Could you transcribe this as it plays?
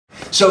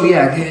So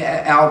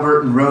yeah,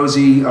 Albert and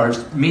Rosie are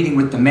meeting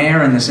with the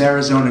mayor in this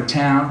Arizona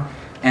town,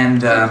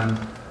 and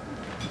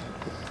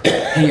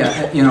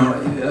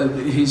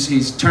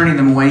he's turning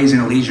them away. He's in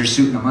a leisure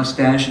suit and a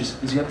mustache. Is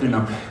he up there?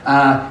 No.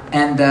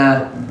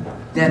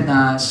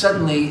 Then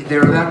suddenly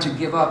they're about to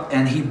give up,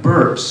 and he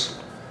burps.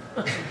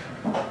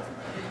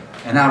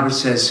 And Albert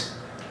says,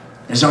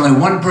 "There's only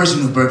one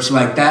person who burps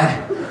like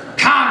that,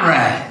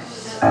 Conrad."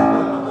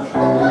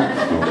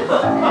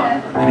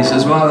 And he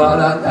says, "Well,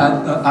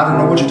 I don't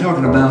know what you're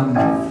talking about." And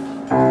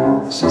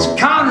he says,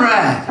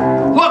 "Conrad,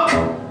 look,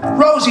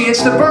 Rosie,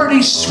 it's the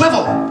birdie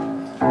swivel."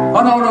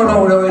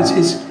 "Oh, no,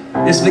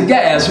 it's the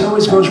gas. It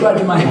always goes right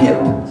to my hip."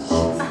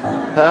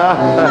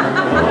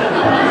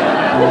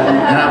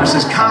 And Albert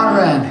says,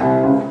 "Conrad,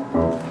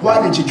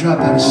 why did you drop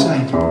out of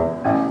sight?"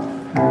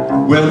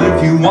 "Well,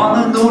 if you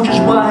want to know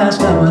just why I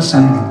stopped my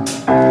singing,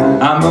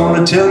 I'm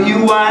going to tell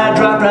you why I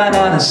dropped right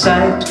out of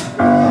sight.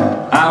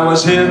 I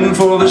was heading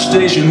for the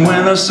station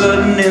when a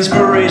sudden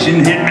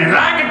inspiration hit me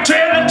like a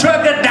trailer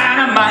truck of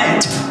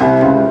dynamite.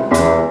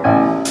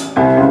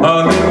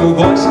 A little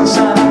voice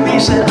inside of me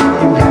said,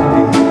 'Are you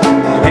happy?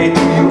 Hey,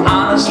 do you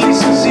honestly,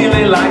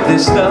 sincerely like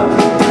this stuff?'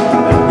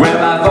 Well,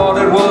 I thought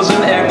it was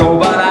an echo,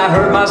 but I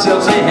heard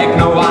myself say, 'Heck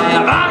no, I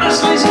have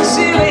honestly,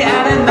 sincerely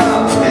had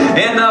enough.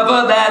 Enough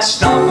of that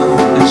stomping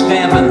and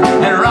stamping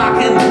and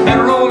rocking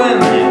and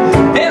rolling.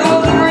 It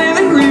wasn't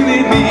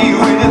really me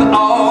with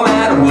all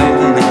that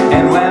wailing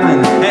and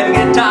whamming and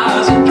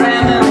guitars and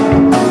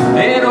drumming.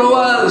 It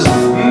was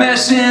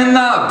messing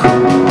up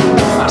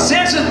my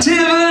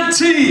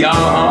sensitivity.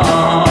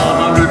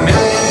 100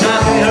 million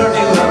times we heard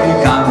you love me,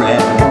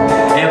 Conrad.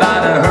 If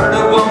I'd have heard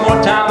it one more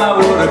time, I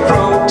would have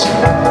croaked.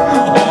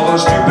 All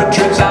those stupid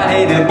trips I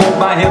hated, both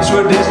my hips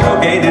were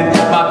dislocated.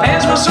 My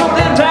pants were so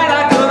damn tight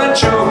I could have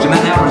choked." And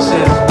then Howard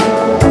says,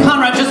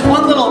 "Conrad, just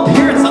one little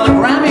appearance on the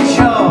Grammy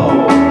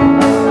show.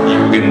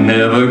 You can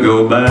never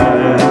go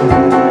back.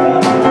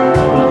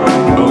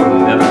 Oh,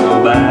 never go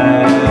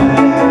back.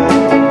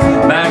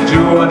 Back to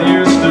what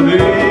used to be.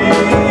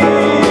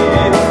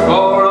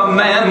 For a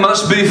man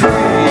must be free.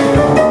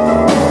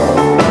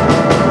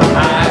 I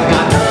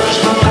got nerves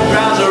from the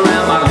crowds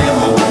around my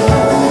limo,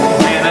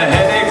 and a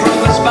headache from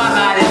the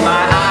spotlight in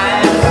my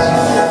eyes.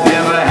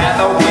 Never had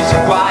no peace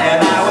and quiet.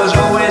 I was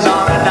always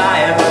on a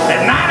diet.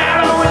 At night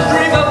I'd always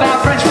dream about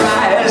French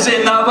fries.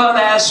 Enough of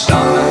that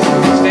stomping,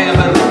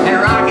 stamping, and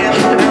rocking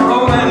and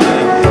rolling.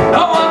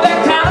 Don't want that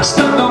kind of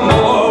stuff no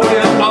more.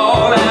 With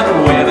all that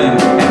wailing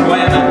and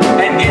whamming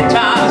and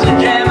guitars and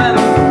jamming.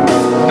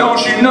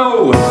 Don't you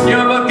know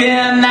you're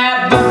looking at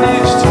the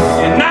next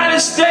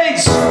United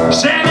States,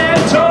 San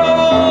Antonio?"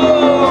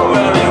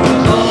 Well, it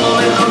was all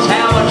in those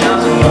Howard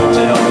Johnson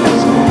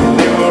motels.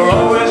 They were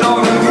always all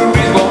the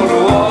groupies wall to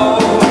wall.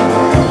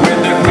 With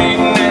the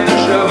greeting and the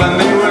shoving,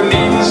 they were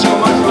needing so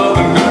much love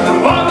and good. To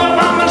walk up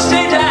on the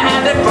stage, I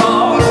had to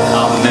crawl.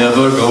 I'll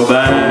never go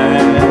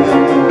back.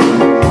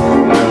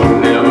 No,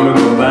 never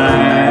go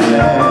back.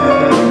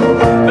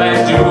 Back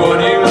to what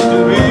used to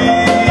be.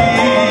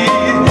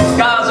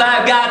 'Cause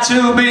I've got to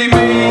be